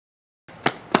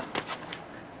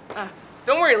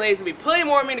Don't worry, ladies. There'll be plenty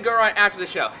more of me to go around after the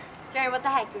show. Jerry, what the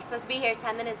heck? You're supposed to be here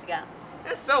 10 minutes ago.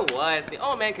 Yeah, so what? The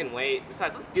old man can wait.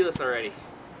 Besides, let's do this already.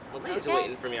 Well, ladies are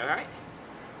waiting for me, all right?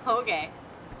 Okay.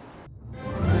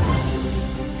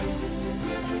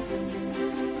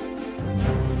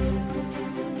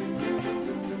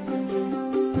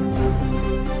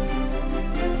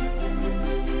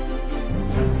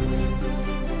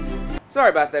 Sorry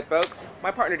about that, folks.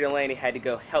 My partner Delaney had to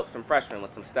go help some freshmen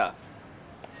with some stuff.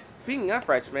 Speaking of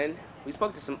freshmen, we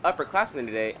spoke to some upperclassmen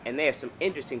today, and they have some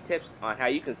interesting tips on how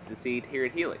you can succeed here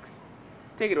at Helix.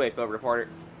 Take it away, field reporter.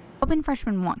 I've been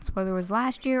freshman once, whether it was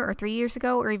last year or 3 years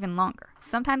ago or even longer.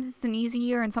 Sometimes it's an easy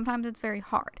year and sometimes it's very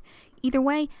hard. Either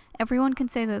way, everyone can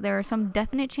say that there are some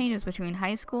definite changes between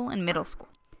high school and middle school.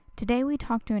 Today we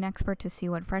talked to an expert to see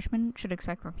what freshmen should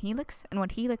expect from Helix and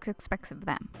what Helix expects of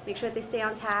them. Make sure that they stay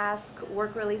on task,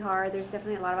 work really hard. There's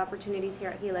definitely a lot of opportunities here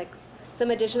at Helix.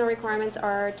 Some additional requirements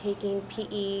are taking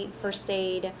PE, first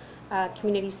aid,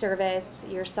 community service,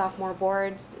 your sophomore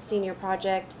boards, senior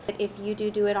project. If you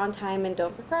do it on time and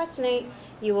don't procrastinate,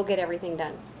 you will get everything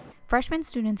done. Freshman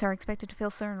students are expected to fill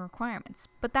certain requirements,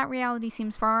 but that reality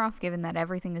seems far off given that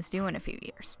everything is due in a few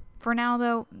years. For now,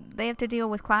 though, they have to deal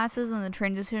with classes and the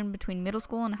transition between middle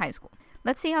school and high school.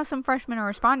 Let's see how some freshmen are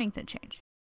responding to the change.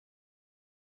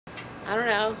 I don't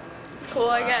know. It's cool,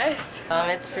 I guess.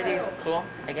 It's pretty cool,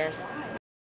 I guess.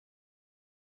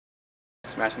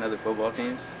 Smashing other football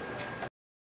teams.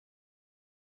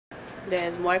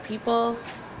 There's more people.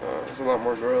 There's a lot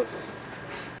more girls.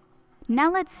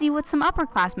 Now let's see what some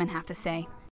upperclassmen have to say.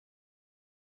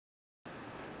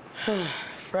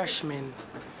 Freshmen,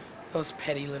 those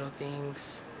petty little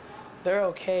things. They're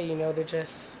okay, you know, they're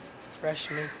just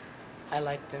freshmen. I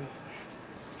like them.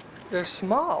 They're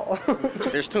small.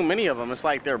 There's too many of them. It's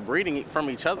like they're breeding from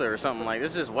each other or something. Like,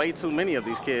 there's just way too many of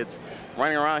these kids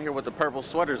running around here with the purple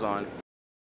sweaters on.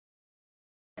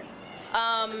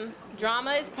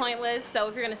 Drama is pointless, so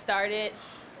if you're going to start it,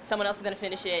 someone else is going to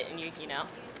finish it, and you know,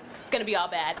 it's going to be all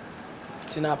bad.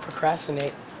 Do not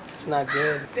procrastinate. It's not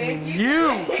good.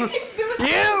 You!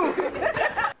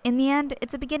 In the end,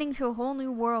 it's a beginning to a whole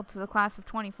new world to the class of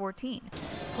 2014.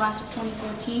 Class of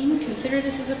 2014, consider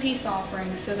this as a peace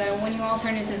offering so that when you all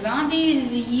turn into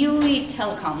zombies, you eat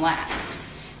Telecom last.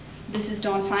 This is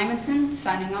Dawn Simonson,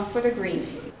 signing off for the Green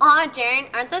Team. Aw, Jaren,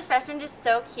 aren't those freshmen just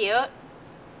so cute?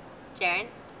 Jaren?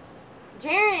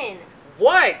 Jaren!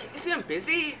 What? Can you see I'm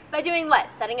busy? By doing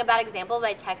what? Setting a bad example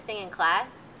by texting in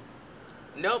class?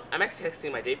 Nope, I'm actually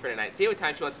texting my date for tonight. See what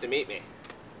time she wants to meet me.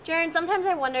 Jaren, sometimes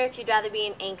I wonder if you'd rather be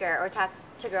an anchor or talk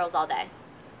to girls all day.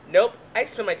 Nope, I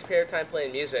spend my favorite time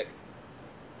playing music.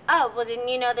 Oh, well didn't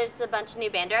you know there's a bunch of new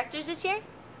band directors this year?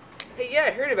 Hey, yeah,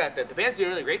 I heard about that. The band's doing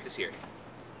really great this year.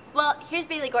 Well, here's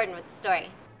Bailey Gordon with the story.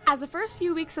 As the first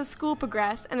few weeks of school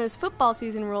progress and as football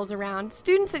season rolls around,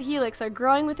 students at Helix are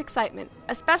growing with excitement,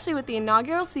 especially with the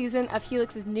inaugural season of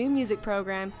Helix's new music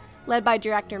program, led by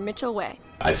director Mitchell Way.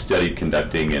 I studied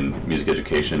conducting and music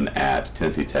education at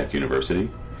Tennessee Tech University,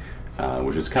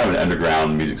 which is kind of an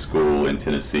underground music school in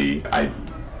Tennessee. I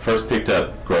first picked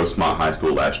up Grossmont High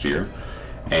School last year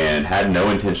and had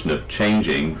no intention of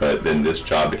changing, but then this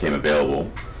job became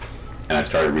available and I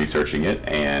started researching it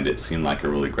and it seemed like a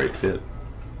really great fit.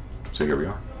 So here we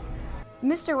are.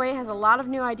 Mr. Way has a lot of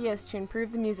new ideas to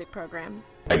improve the music program.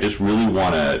 I just really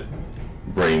want to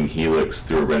bring Helix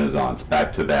through a renaissance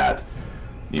back to that,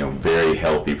 very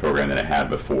healthy program that it had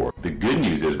before. The good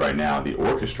news is right now the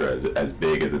orchestra is as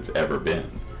big as it's ever been.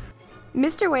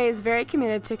 Mr. Way is very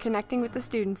committed to connecting with the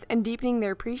students and deepening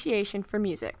their appreciation for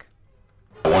music.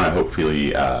 I want to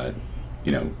hopefully,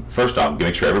 first off,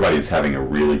 make sure everybody's having a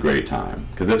really great time,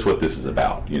 because that's what this is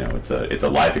about. It's a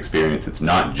life experience. It's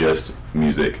not just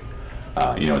music.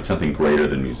 It's something greater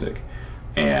than music.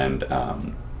 And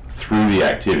through the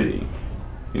activity,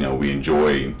 we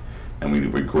enjoy and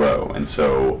we grow. And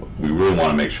so we really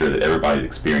want to make sure that everybody's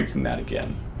experiencing that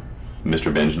again.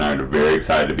 Mr. Benj and I are very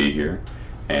excited to be here,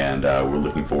 and we're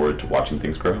looking forward to watching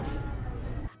things grow.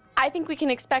 I think we can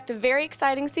expect a very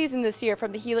exciting season this year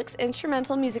from the Helix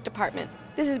Instrumental Music Department.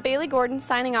 This is Bailey Gordon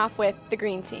signing off with the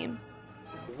Green Team.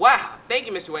 Wow, thank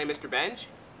you, Mr. Way, Mr. Benj.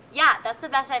 Yeah, that's the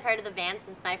best I've heard of the band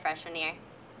since my freshman year.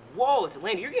 Whoa,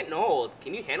 Delaney, you're getting old.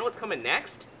 Can you handle what's coming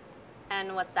next?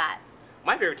 And what's that?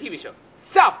 My favorite TV show,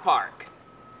 South Park.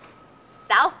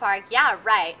 South Park? Yeah,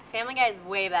 right. Family Guy is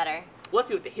way better. Let's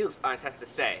see what the Helix audience has to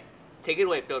say. Take it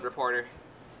away, field reporter.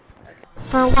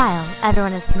 For a while,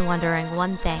 everyone has been wondering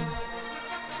one thing,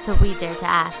 so we dare to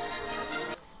ask.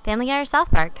 Family Guy or South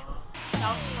Park?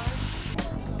 South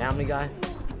Park. Family Guy.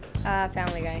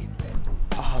 Family Guy.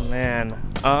 Oh man,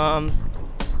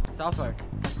 South Park.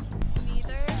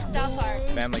 Neither. South Park.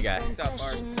 Family Guy. South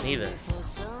Park. Neither.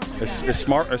 Is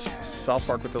smart? Is South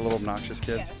Park with the little obnoxious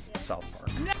kids? South Park.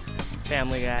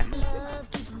 Family Guy.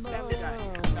 Family Guy.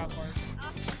 South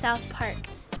Park. South Park.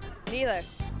 Neither.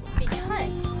 Because.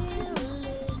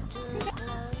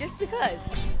 Just because.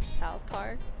 South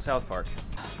Park. South Park.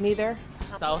 Neither.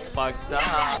 South Park.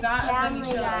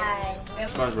 Family Guy.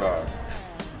 SpongeBob.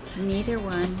 Neither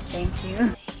one, thank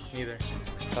you. Neither.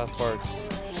 South Park.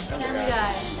 Family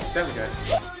Guy. Family Guy.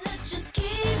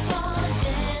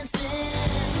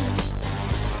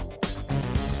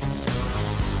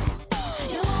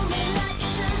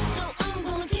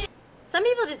 Some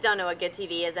people just don't know what good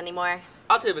TV is anymore.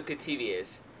 I'll tell you what good TV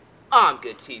is. I'm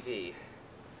good TV.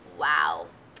 Wow.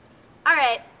 All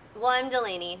right. Well, I'm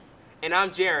Delaney. And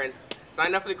I'm Jaren.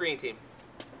 Sign up for the green team.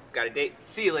 Got a date.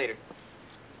 See you later.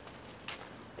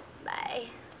 Bye.